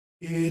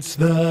It's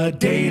the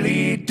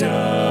Daily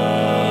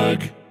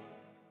Doug.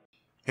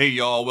 Hey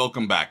y'all,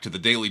 welcome back to the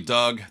Daily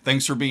Doug.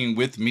 Thanks for being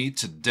with me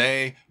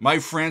today. My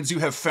friends, you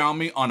have found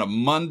me on a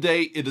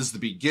Monday. It is the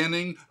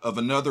beginning of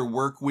another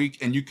work week,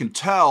 and you can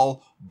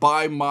tell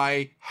by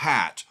my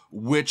hat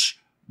which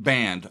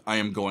band I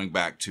am going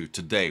back to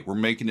today. We're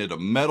making it a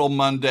Metal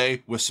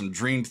Monday with some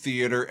Dream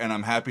Theater, and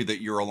I'm happy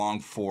that you're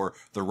along for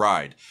the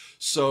ride.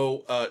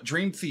 So,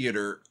 Dream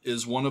Theater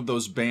is one of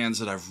those bands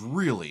that I've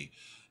really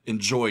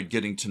enjoyed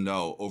getting to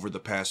know over the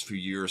past few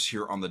years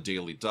here on the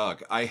Daily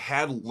Doug. I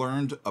had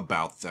learned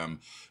about them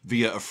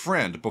via a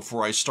friend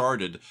before I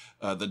started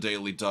the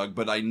Daily Doug,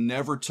 but I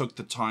never took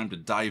the time to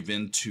dive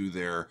into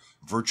their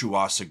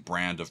virtuosic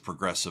brand of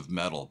progressive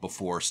metal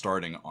before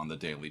starting on the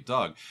Daily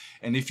Doug.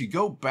 And if you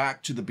go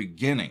back to the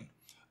beginning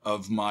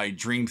of my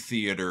Dream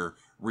Theater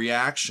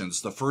reactions,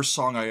 the first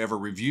song I ever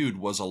reviewed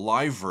was a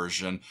live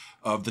version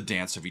of The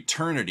Dance of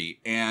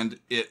Eternity, and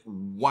it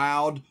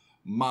wowed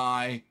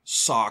my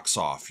socks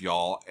off,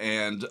 y'all.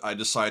 And I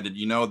decided,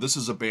 this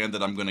is a band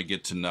that I'm going to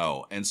get to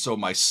know. And so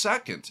my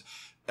second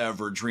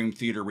ever Dream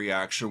Theater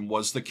reaction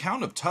was The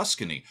Count of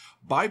Tuscany,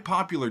 by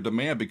popular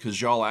demand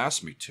because y'all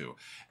asked me to.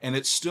 And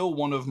it's still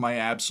one of my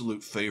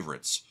absolute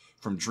favorites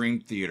from Dream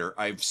Theater.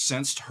 I've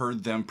since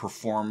heard them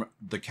perform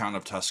The Count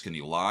of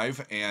Tuscany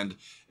live, and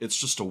it's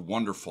just a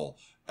wonderful,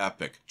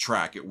 epic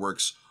track. It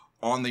works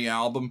on the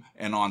album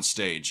and on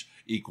stage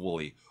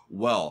equally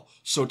well.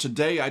 So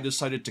today I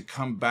decided to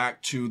come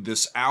back to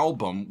this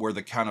album where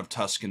the Count of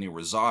Tuscany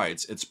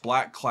resides. It's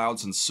Black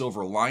Clouds and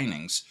Silver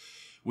Linings,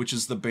 which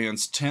is the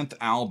band's 10th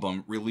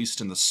album released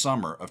in the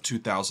summer of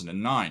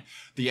 2009.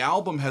 The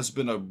album has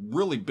been a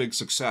really big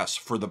success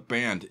for the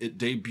band. It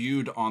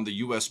debuted on the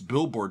US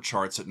Billboard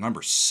charts at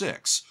number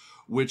 6,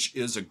 which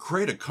is a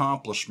great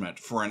accomplishment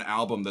for an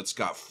album that's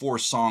got 4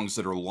 songs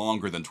that are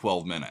longer than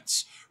 12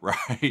 minutes,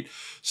 right?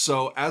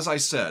 So as I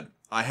said,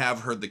 I have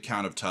heard The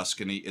Count of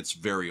Tuscany. It's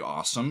very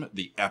awesome,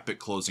 the epic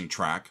closing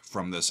track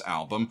from this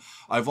album.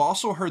 I've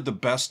also heard The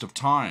Best of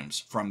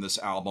Times from this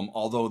album,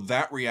 although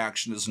that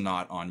reaction is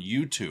not on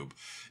YouTube.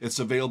 It's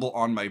available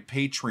on my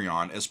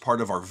Patreon as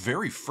part of our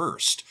very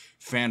first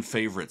Fan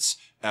Favorites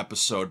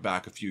episode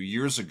back a few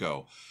years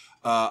ago.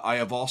 I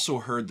have also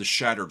heard The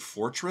Shattered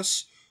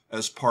Fortress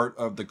as part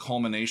of the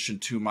culmination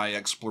to my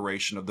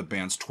exploration of the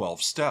band's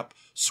 12-step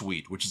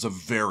suite, which is a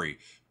very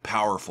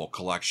powerful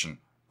collection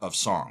of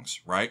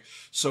songs, right?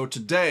 So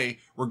today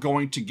we're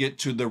going to get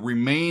to the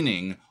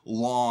remaining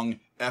long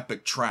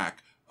epic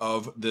track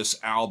of this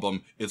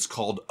album. It's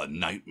called A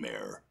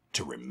Nightmare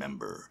to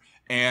Remember.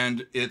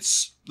 And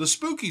it's the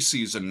spooky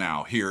season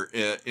now here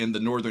in the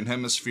Northern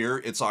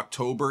Hemisphere. It's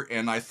October,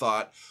 and I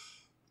thought,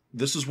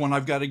 this is one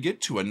I've got to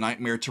get to, A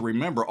Nightmare to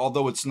Remember.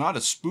 Although it's not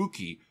a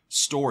spooky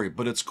story,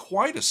 but it's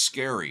quite a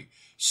scary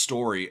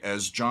story,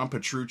 as John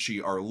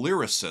Petrucci, our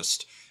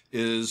lyricist,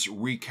 is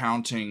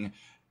recounting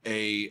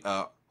a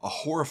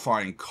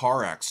horrifying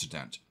car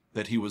accident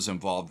that he was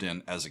involved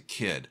in as a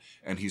kid,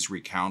 and he's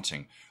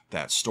recounting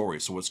that story.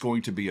 So it's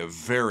going to be a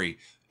very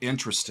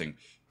interesting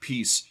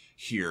piece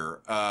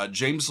here.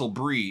 James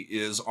Labrie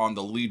is on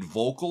the lead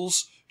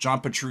vocals. John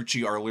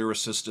Petrucci, our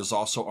lyricist, is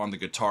also on the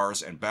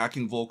guitars and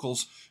backing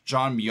vocals.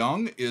 John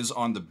Myung is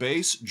on the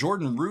bass.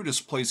 Jordan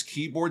Rudess plays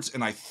keyboards,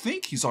 and I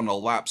think he's on a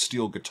lap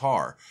steel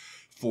guitar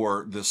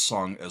for this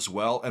song as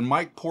well. And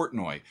Mike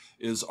Portnoy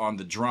is on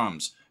the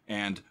drums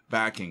and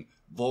backing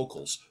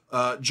vocals.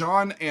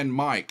 John and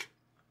Mike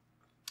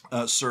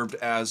served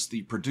as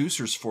the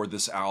producers for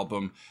this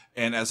album,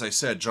 and as I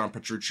said, John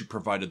Petrucci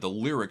provided the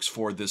lyrics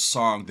for this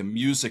song. The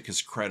music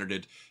is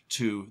credited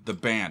to the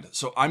band.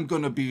 So I'm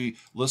going to be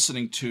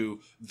listening to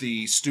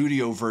the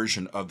studio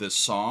version of this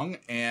song,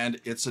 and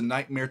it's A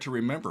Nightmare to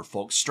Remember,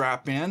 folks.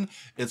 Strap in.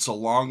 It's a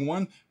long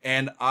one,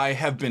 and I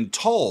have been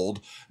told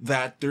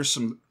that there's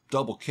some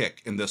double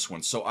kick in this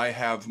one. So I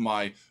have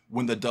my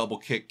When the Double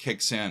Kick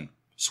Kicks In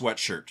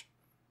sweatshirt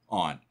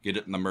on. Get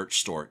it in the merch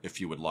store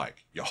if you would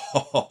like.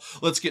 Y'all,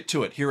 let's get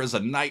to it. Here is A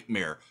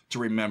Nightmare to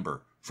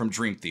Remember from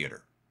Dream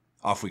Theater.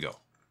 Off we go.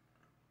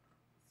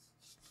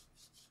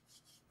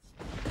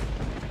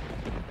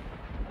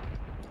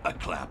 A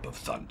clap of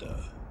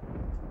thunder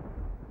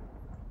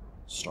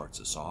starts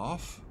us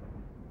off.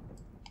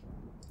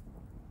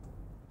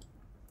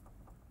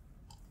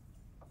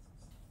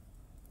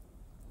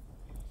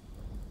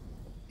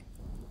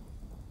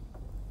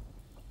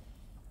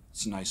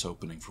 It's a nice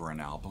opening for an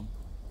album.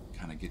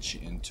 Kind of gets you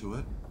into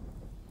it.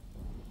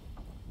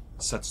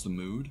 Sets the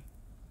mood.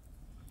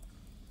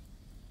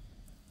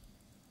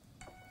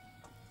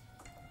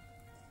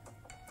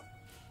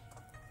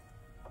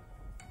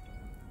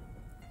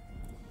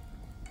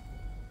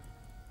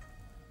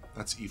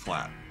 That's E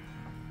flat.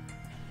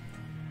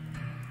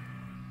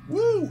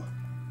 Woo!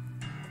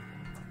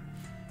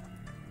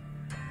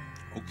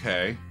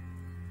 Okay.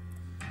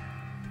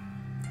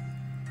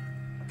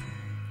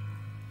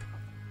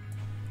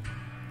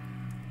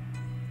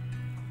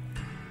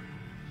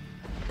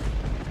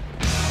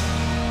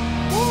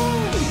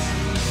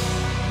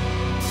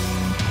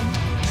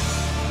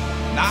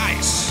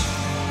 Nice.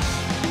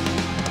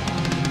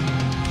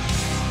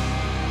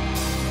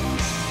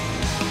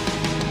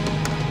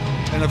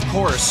 And of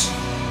course,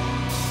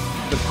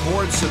 the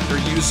chords that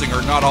they're using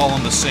are not all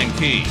in the same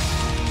key.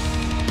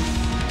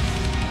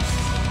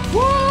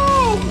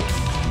 Woo!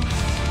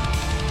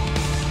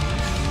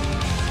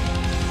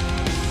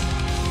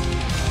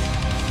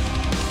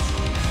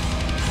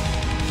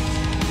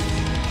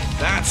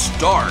 That's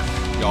dark,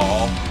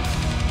 y'all.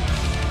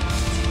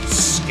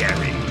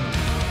 Scary.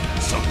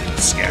 Something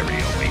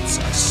scary awaits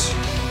us.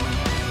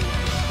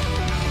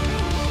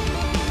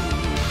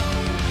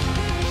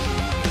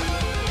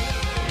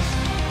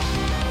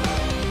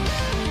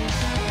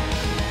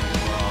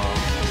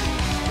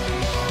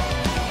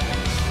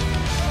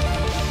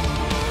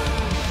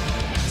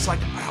 It's like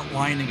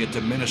outlining a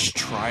diminished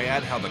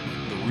triad, how the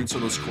roots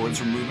of those chords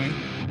are moving.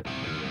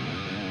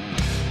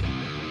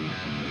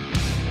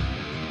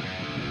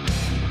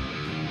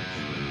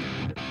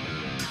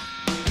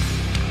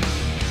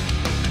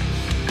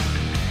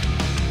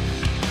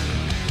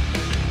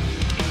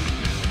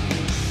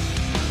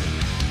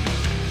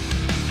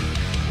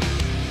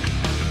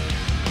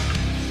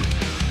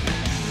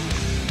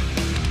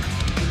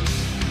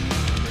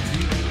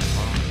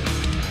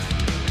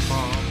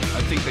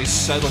 I think they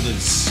settled in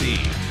C.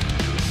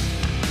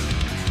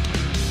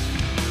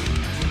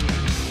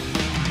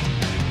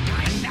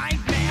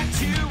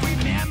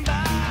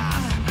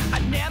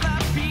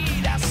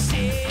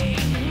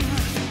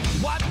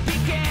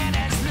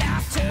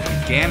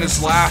 Began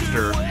as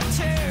laughter.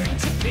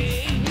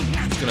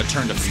 It's gonna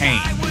turn to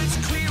pain.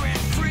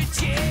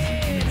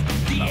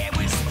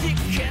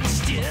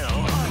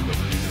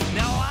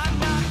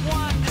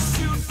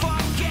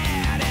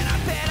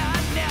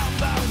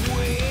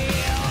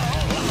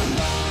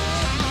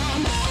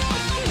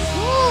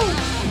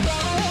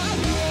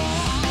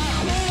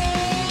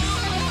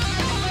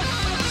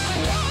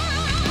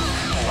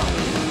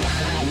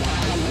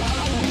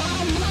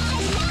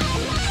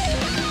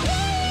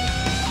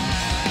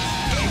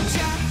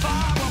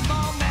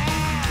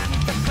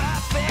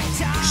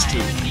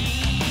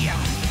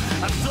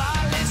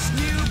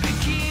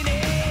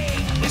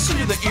 Listen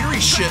to the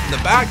eerie shit in the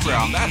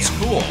background. That's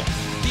cool.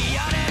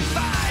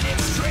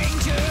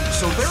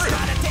 So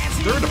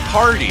they're at a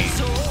party,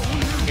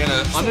 and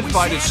an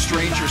uninvited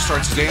stranger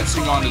starts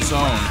dancing on his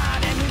own.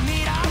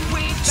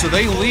 So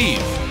they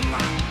leave,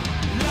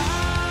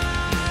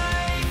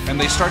 and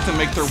they start to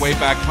make their way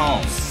back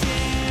home.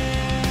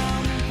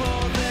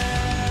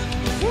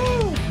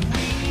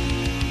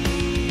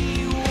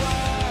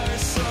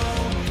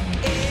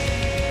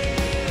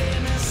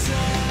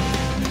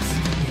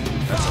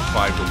 That's a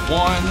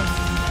 5-1.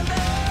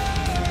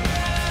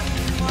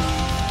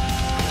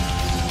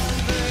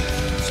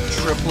 Some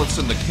triplets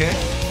in the kick.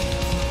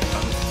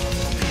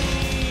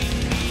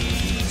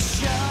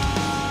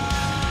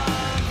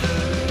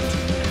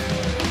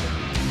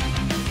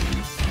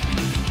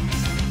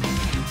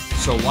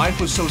 So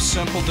life was so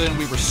simple then,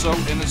 we were so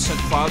innocent,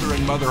 father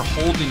and mother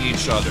holding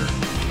each other.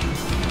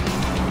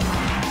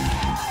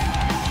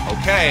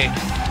 Okay.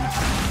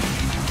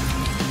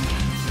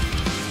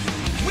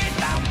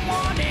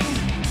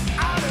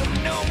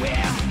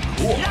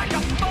 Cool. Like a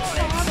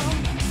bullet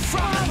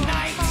from the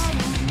night,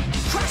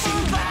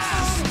 crushing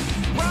glass,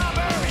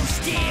 rubber and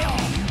steel,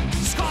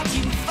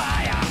 scorching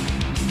fire,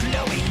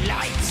 glowing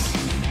lights,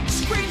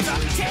 screams of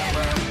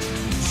terror,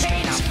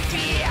 pain of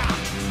fear,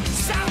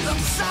 sounds of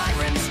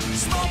sirens,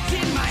 smoke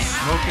in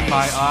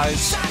my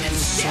eyes,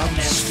 sudden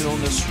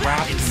stillness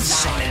wrapped in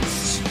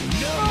silence.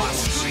 No more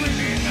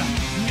screaming,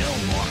 no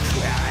more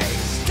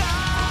cries.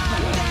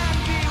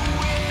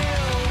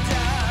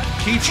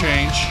 Key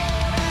change.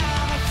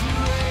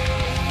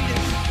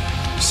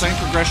 Same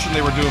progression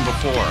they were doing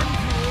before,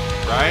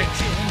 right?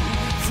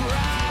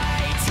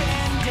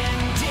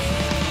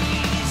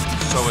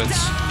 So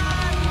it's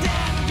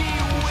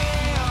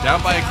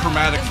down by a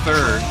chromatic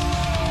third,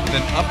 and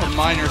then up a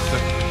minor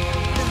third.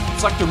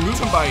 It's like they're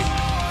moving by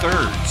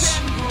thirds.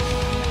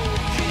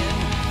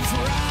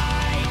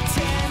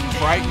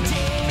 Frightened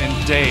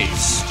and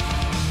dazed.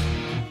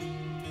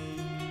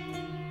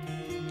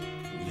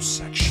 New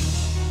section.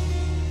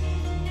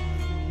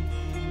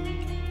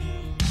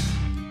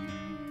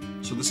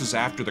 So this is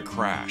after the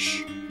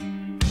crash.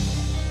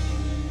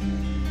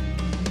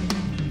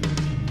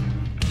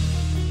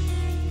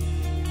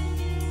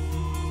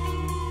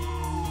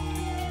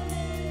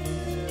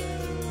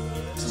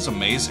 This is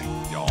amazing,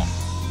 y'all.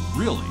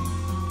 Really.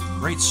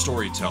 Great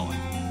storytelling.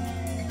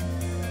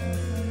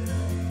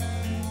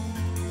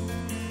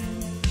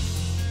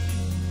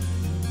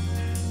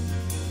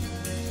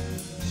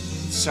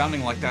 It's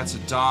sounding like that's a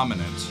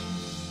dominant.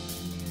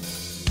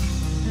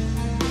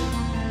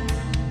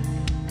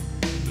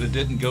 But it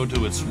didn't go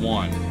to its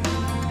one.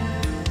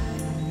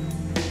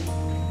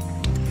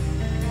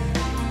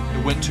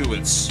 It went to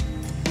its...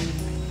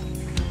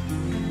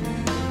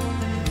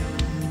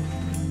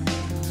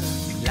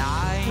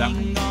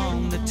 Lying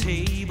on the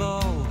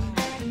table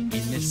in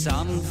this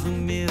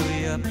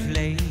unfamiliar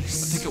place.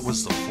 I think it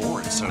was the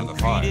 4 instead of the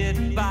 5.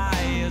 Greeted by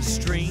a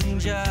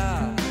stranger,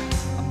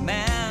 a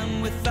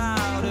man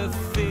without a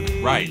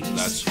face. Right,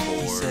 that's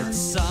 4. Said,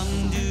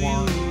 son, do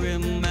you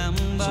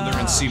remember? So they're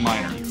in C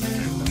minor.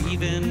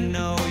 even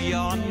know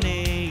your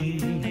name.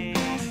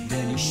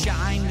 Then you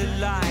shined a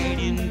light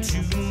into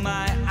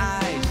my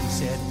eyes and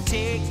said,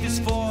 take this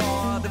for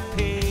the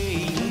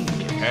pain.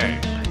 Hey.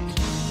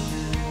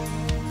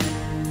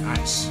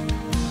 Nice.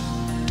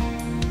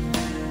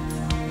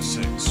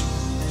 6, 2,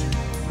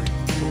 3,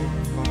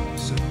 4, 5,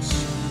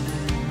 6.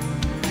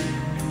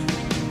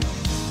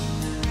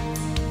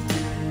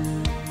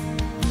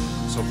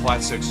 So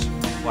flat 6,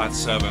 flat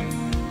 7,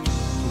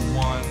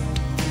 1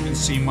 in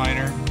C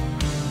minor.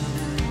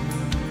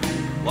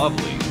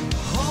 Lovely.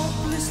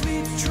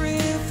 Hopelessly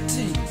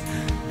drifting,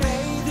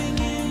 bathing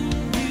in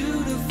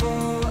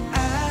beautiful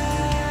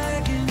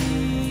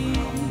agony.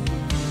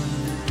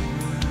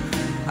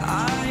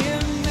 I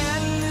am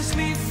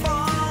endlessly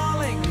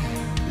falling,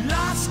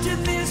 lost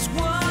in this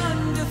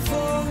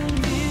wonderful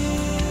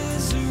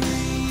misery.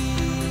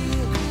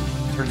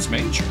 Turns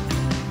major.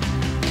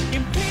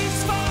 In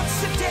peaceful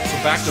sedation, So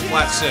back to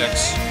flat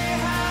 6.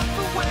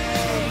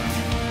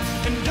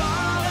 and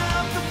all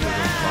of the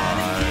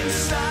panic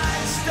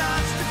inside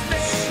starts to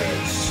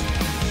fade. 6.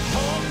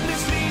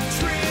 Hopelessly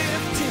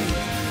drifting,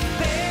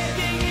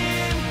 bathing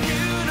in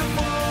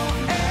beautiful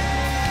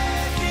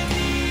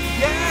agony.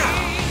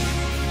 Yeah.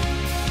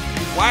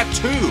 Flat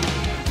 2.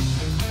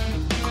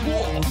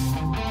 Cool.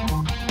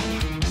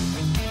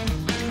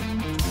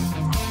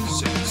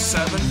 6,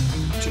 7,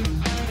 2,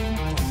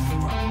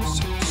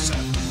 6,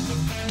 7.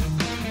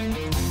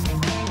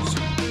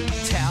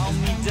 Tell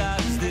me,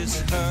 does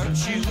this hurt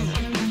you?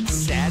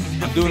 Sad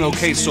I'm doing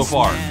okay so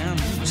far. man.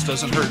 This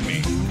doesn't hurt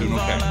me. I'm doing All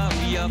okay.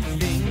 of your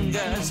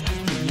fingers,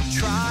 you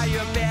try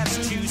your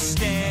best to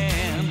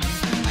stand.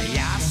 I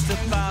asked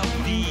about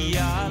the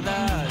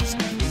others,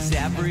 is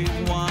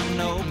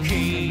everyone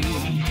okay?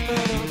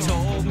 You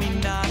told me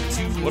not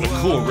to. What a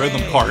cool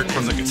rhythm part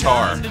from the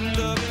guitar. Turned and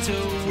looked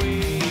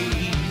away.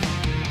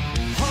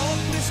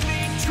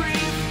 Hopelessly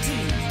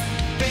drifting,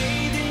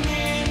 bathing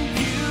in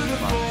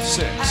beautiful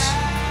 6.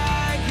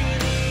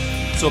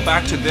 agony. So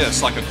back to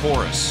this, like a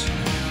chorus.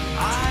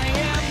 I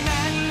am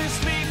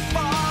endlessly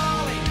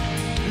falling,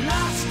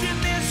 lost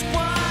in this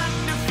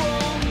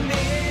wonderful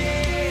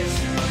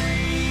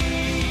misery.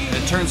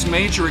 It turns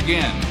major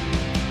again.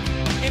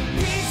 In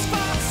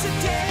peaceful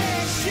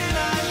sedation, I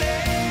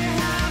lay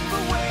half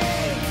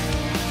awake,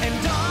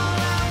 and all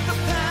of the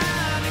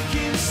panic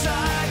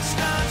inside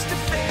starts to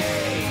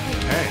fade.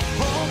 Hey.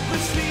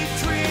 Hopelessly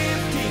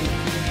drifting,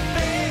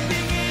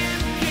 bathing in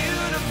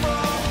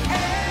beautiful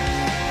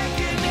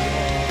agony.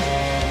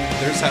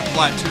 There's that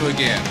flat 2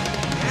 again.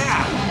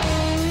 Yeah.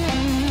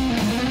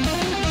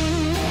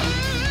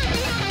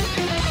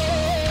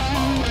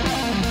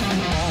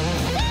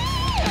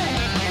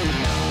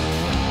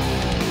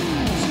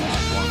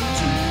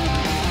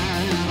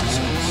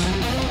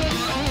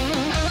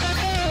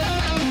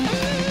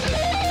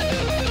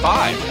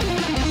 Five.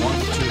 1,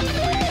 2,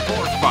 3,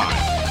 4,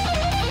 5.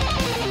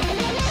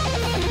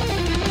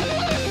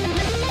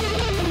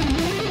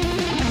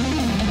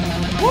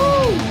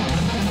 Woo!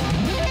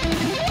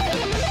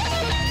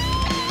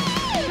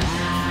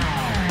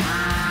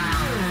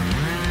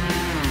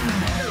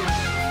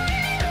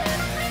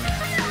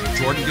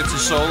 Jordan gets a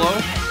solo.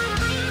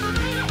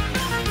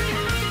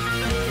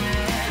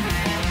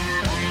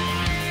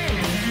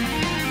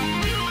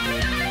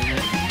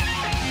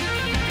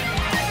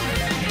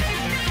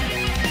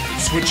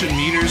 Switching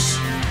meters.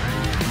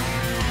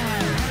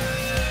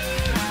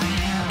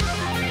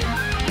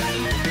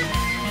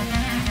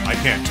 I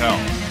can't tell.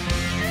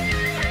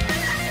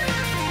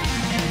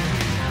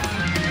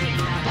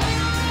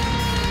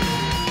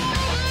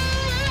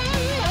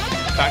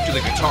 Back to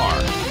the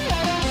guitar.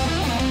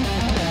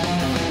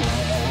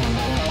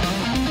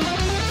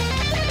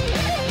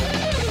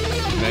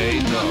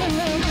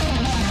 May-do.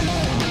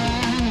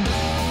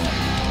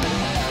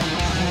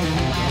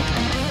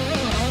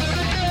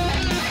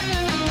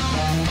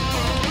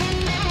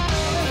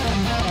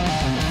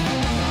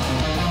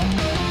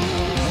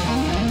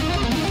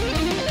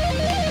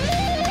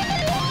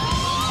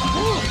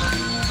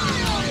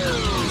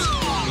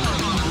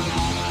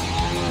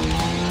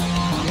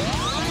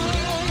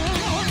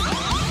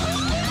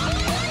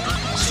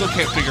 Still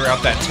can't figure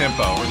out that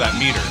tempo or that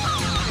meter.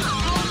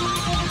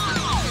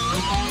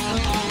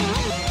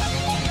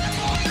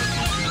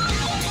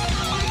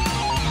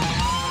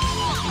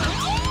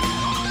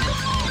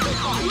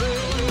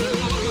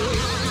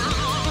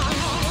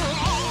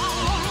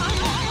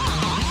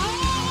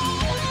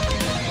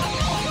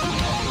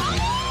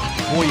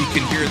 Boy, you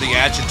can hear the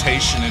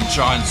agitation in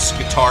John's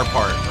guitar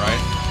part,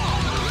 right?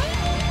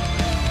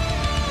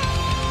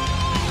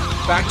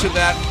 Back to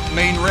that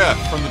main riff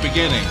from the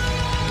beginning.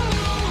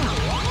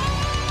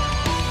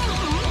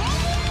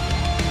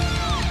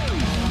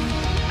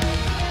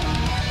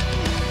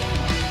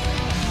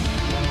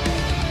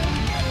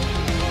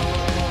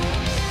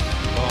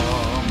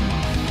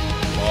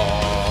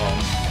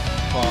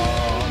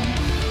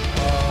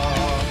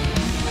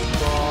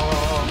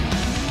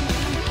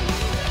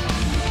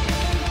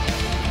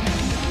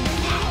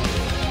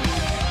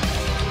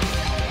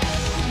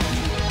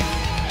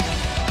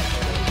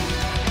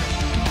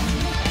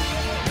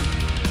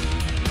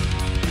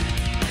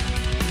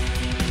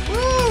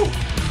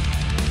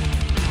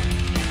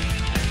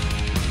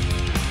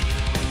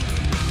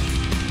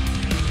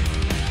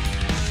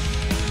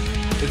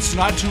 It's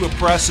not too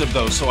oppressive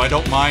though, so I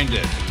don't mind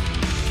it.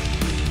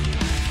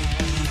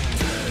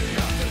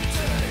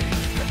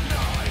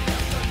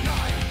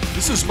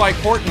 This is Mike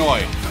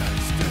Portnoy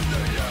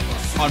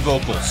on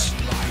vocals.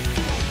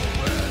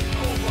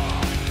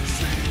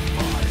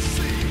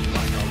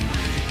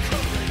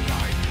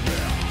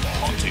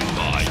 Haunting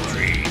my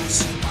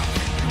dreams.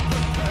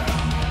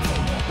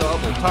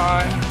 Double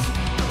time.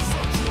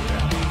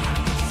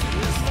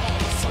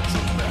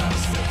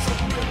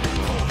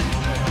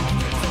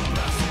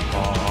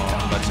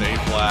 That's A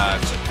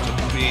flat to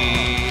B,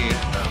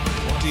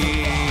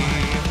 D,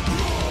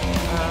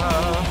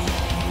 F.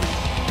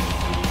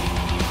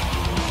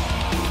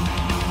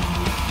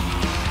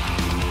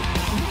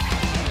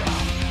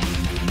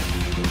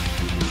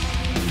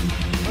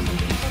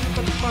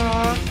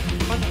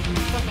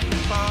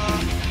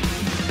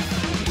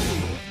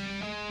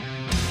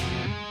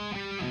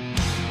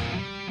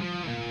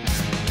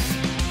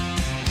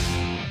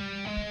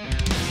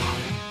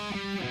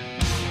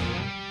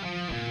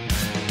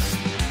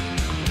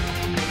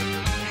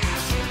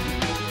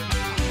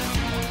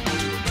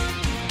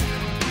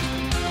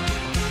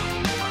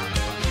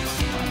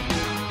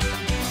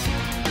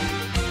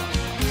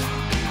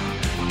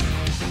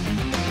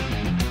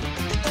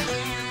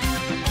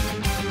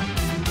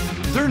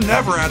 They're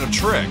never out of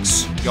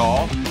tricks,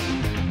 y'all.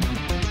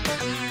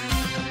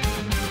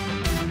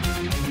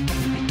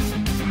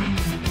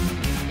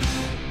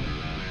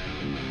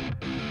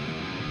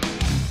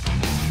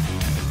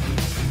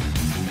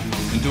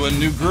 Into a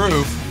new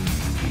groove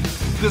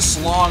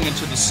this long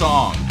into the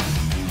song.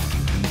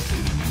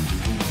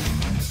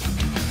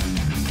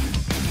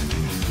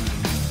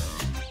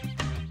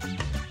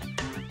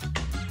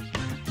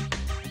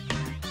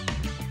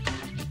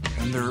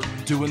 And they're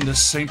doing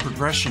this same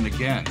progression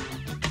again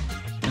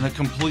in a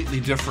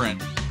completely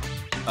different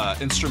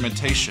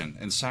instrumentation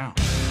and sound.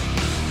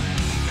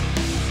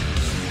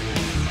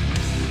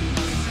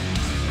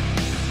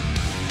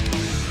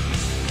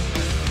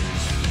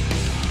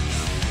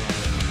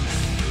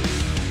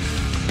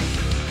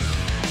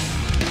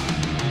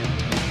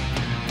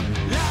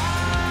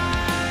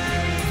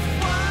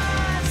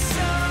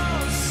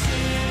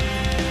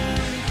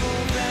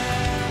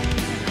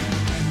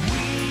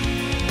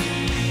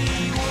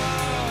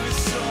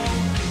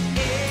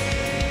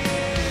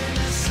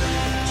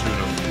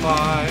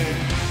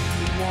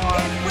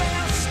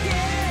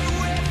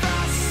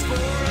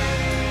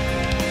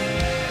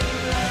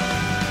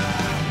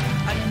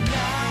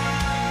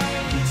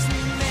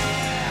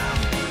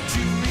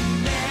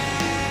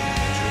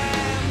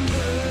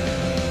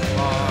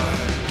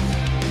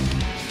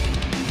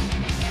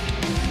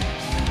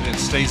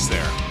 Stays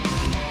there.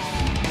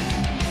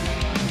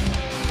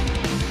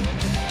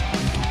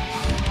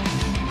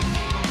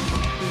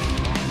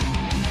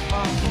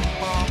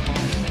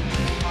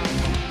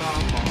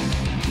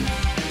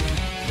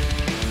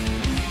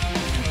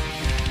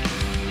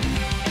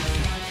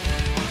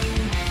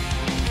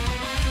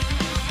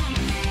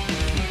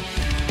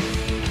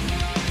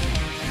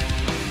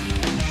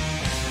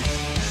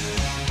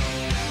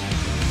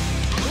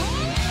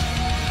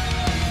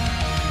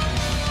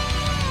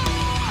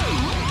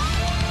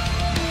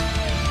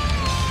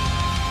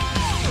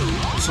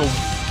 So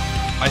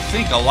I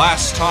think a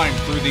last time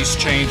through these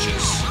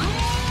changes,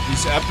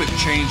 these epic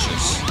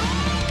changes.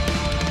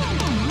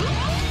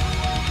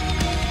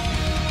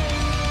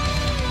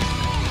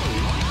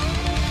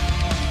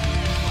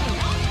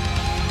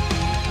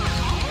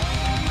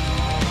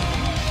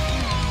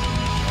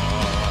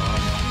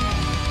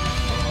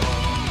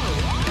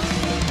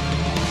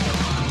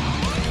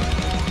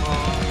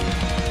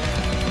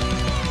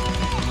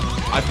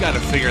 I've got to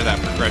figure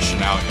that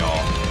progression out,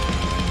 y'all.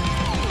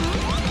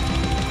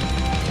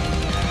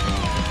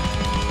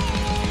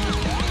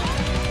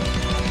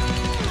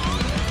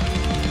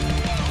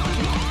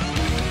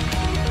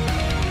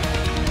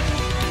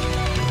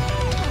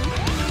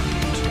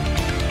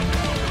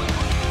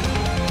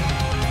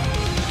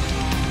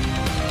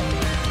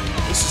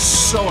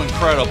 So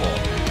incredible.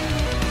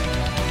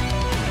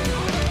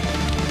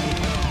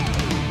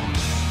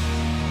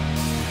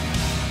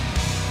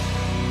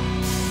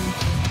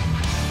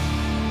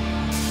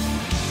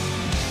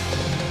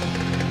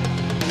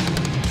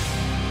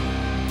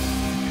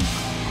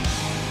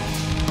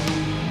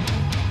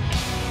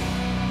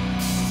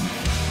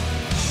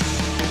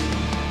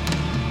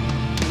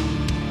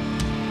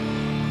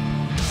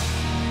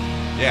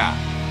 Yeah,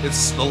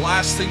 it's the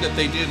last thing that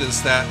they did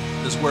is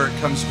where it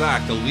comes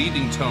back. The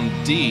leading tone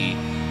D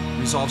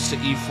resolves to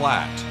E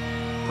flat.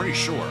 Pretty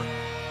sure.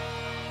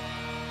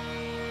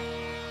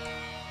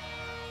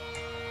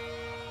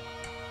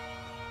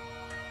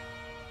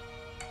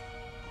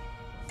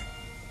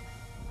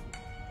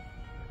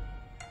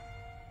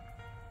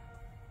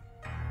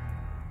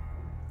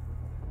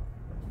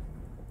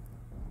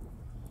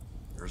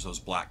 There's those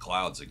black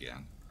clouds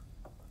again.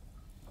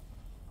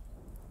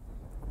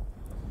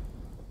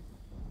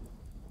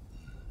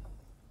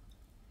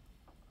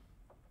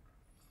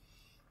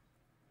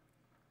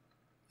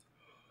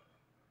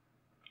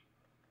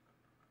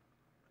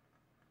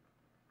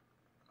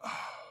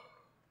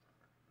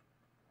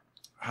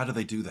 How do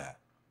they do that?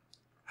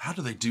 How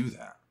do they do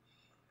that?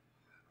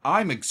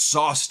 I'm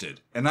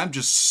exhausted, and I'm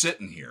just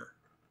sitting here.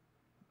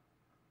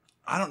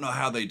 I don't know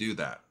how they do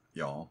that,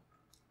 y'all.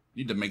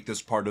 Need to make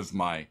this part of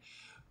my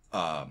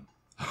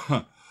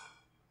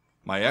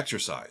my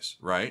exercise,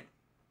 right?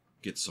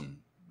 Get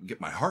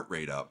my heart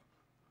rate up.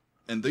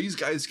 And these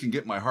guys can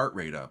get my heart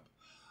rate up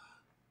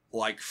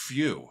like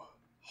phew.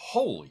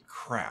 Holy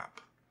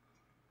crap.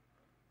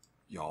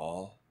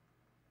 Y'all.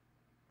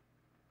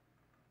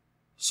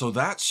 So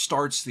that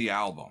starts the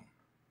album.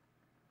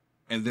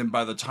 And then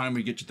by the time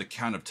we get to the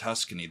Count of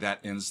Tuscany, that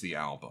ends the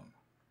album.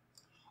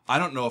 I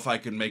don't know if I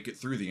can make it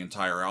through the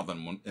entire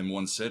album in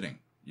one sitting,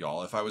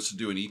 y'all. If I was to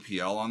do an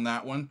EPL on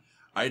that one,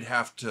 I'd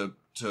have to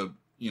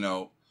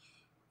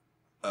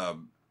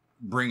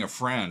bring a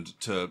friend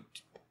to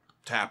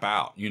tap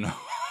out,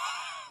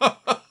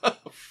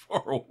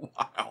 for a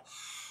while.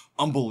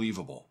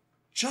 Unbelievable.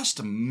 Just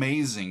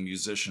amazing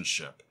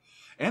musicianship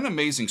and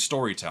amazing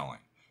storytelling,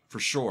 for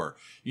sure.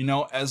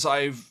 As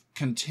I've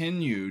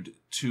continued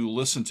to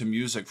listen to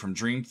music from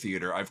Dream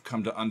Theater, I've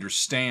come to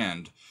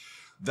understand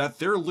that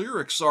their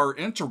lyrics are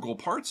integral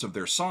parts of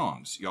their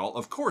songs, y'all.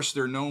 Of course,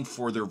 they're known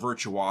for their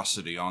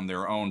virtuosity on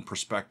their own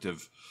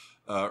perspective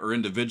or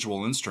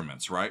individual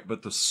instruments, right?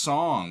 But the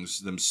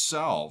songs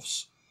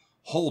themselves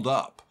hold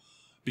up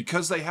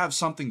because they have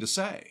something to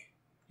say,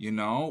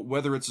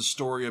 whether it's a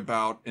story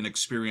about an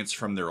experience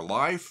from their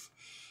life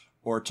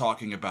or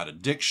talking about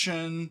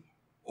addiction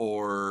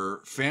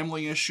or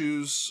family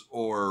issues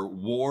or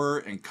war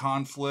and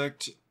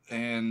conflict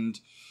and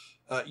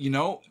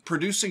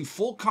producing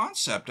full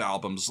concept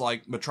albums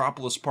like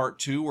Metropolis Part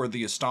 2 or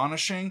The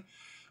Astonishing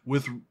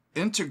with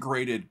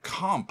integrated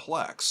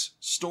complex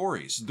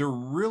stories. They're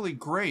really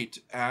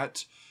great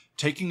at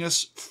taking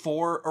us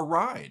for a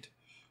ride,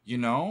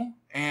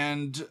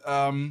 and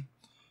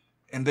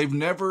they've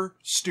never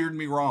steered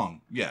me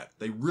wrong yet.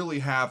 They really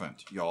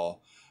haven't,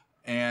 y'all.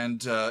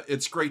 And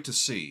it's great to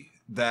see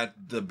that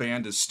the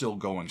band is still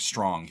going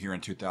strong here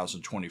in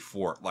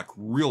 2024, like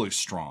really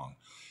strong.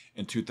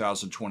 In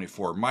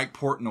 2024, Mike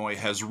Portnoy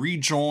has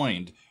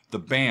rejoined the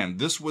band.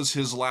 This was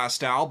his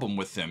last album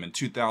with them in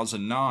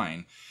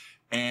 2009.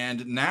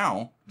 And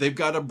now they've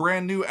got a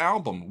brand new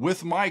album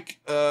with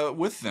Mike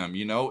with them,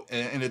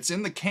 and it's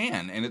in the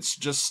can and it's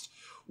just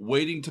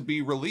waiting to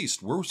be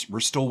released. We're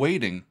still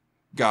waiting,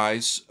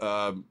 guys.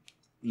 We're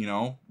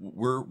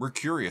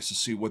curious to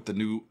see what the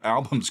new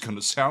album's going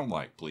to sound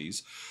like,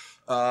 please.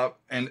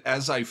 And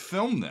as I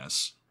film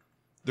this,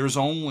 there's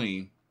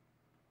only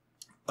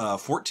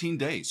 14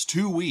 days,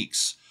 2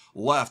 weeks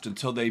left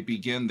until they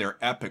begin their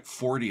epic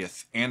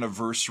 40th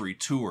anniversary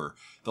tour.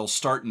 They'll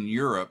start in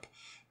Europe,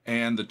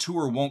 and the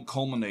tour won't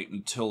culminate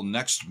until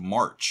next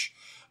March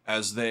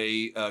as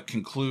they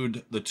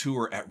conclude the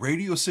tour at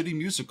Radio City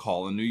Music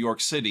Hall in New York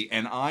City.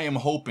 And I am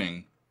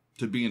hoping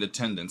to be in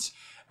attendance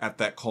at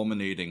that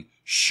culminating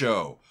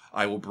show.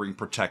 I will bring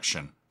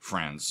protection,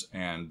 friends,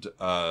 and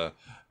I'm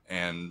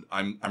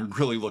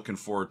really looking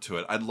forward to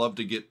it. I'd love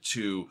to get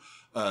to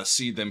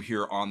see them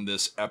here on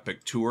this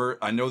epic tour.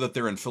 I know that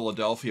they're in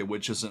Philadelphia,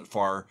 which isn't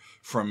far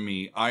from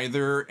me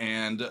either,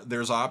 and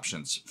there's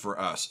options for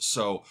us.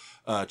 So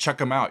check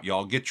them out,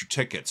 y'all. Get your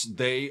tickets.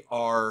 They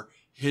are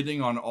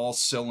hitting on all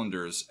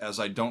cylinders, as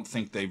I don't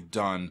think they've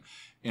done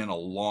in a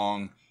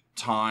long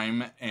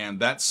time, and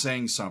that's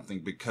saying something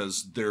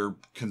because they're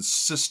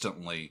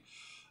consistently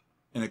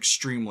an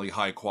extremely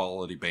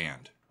high-quality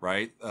band,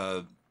 right?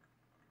 Of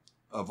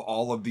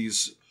all of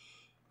these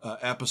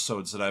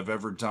episodes that I've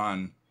ever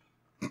done,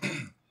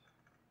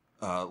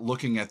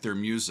 looking at their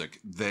music,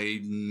 they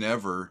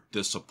never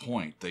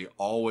disappoint. They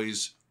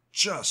always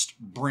just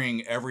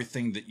bring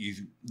everything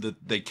that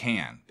they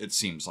can. It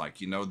seems like,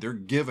 they're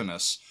giving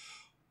us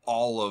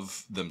all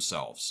of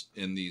themselves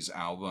in these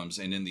albums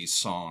and in these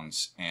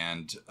songs,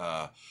 and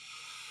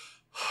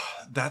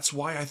that's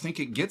why I think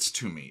it gets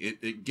to me.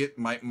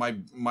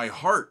 My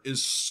heart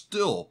is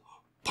still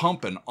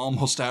pumping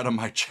almost out of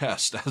my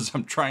chest as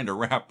I'm trying to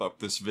wrap up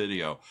this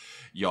video,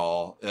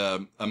 y'all.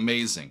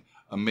 Amazing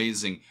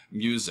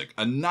music.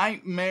 A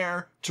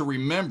Nightmare to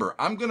Remember.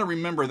 I'm going to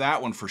remember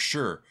that one for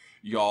sure,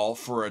 y'all,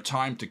 for a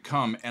time to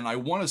come. And I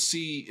want to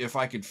see if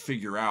I could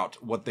figure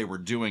out what they were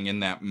doing in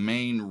that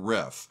main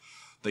riff.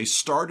 They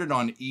started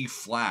on E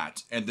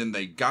flat and then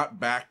they got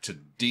back to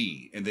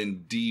D, and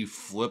then D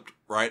flipped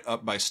right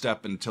up by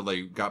step until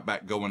they got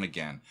back going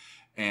again.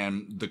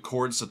 And the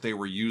chords that they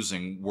were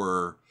using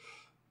were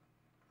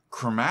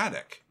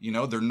chromatic.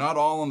 They're not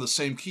all in the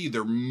same key.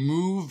 They're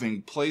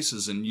moving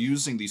places and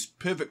using these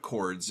pivot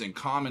chords and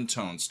common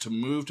tones to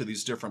move to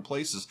these different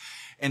places.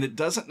 And it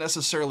doesn't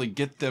necessarily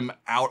get them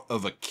out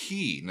of a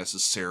key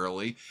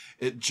necessarily.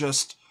 It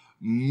just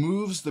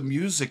moves the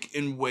music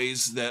in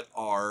ways that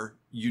are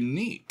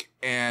unique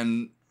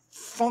and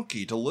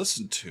funky to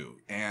listen to.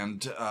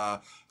 And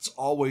it's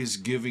always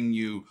giving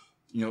you,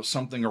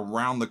 something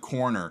around the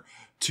corner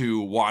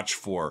to watch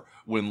for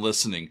when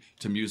listening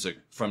to music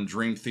from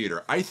Dream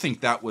Theater. I think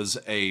that was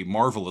a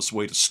marvelous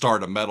way to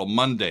start a Metal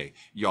Monday,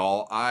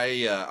 y'all.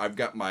 I've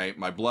got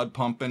my blood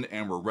pumping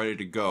and we're ready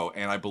to go,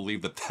 and I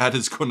believe that that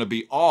is going to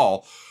be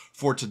all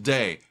for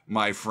today,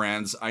 my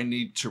friends. I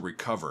need to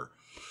recover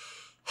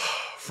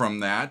from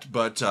that,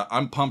 but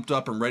I'm pumped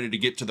up and ready to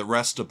get to the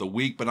rest of the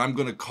week, but I'm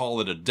going to call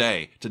it a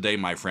day today,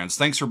 my friends.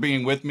 Thanks for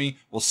being with me.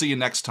 We'll see you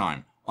next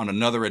time on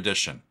another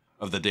edition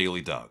of The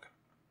Daily Doug.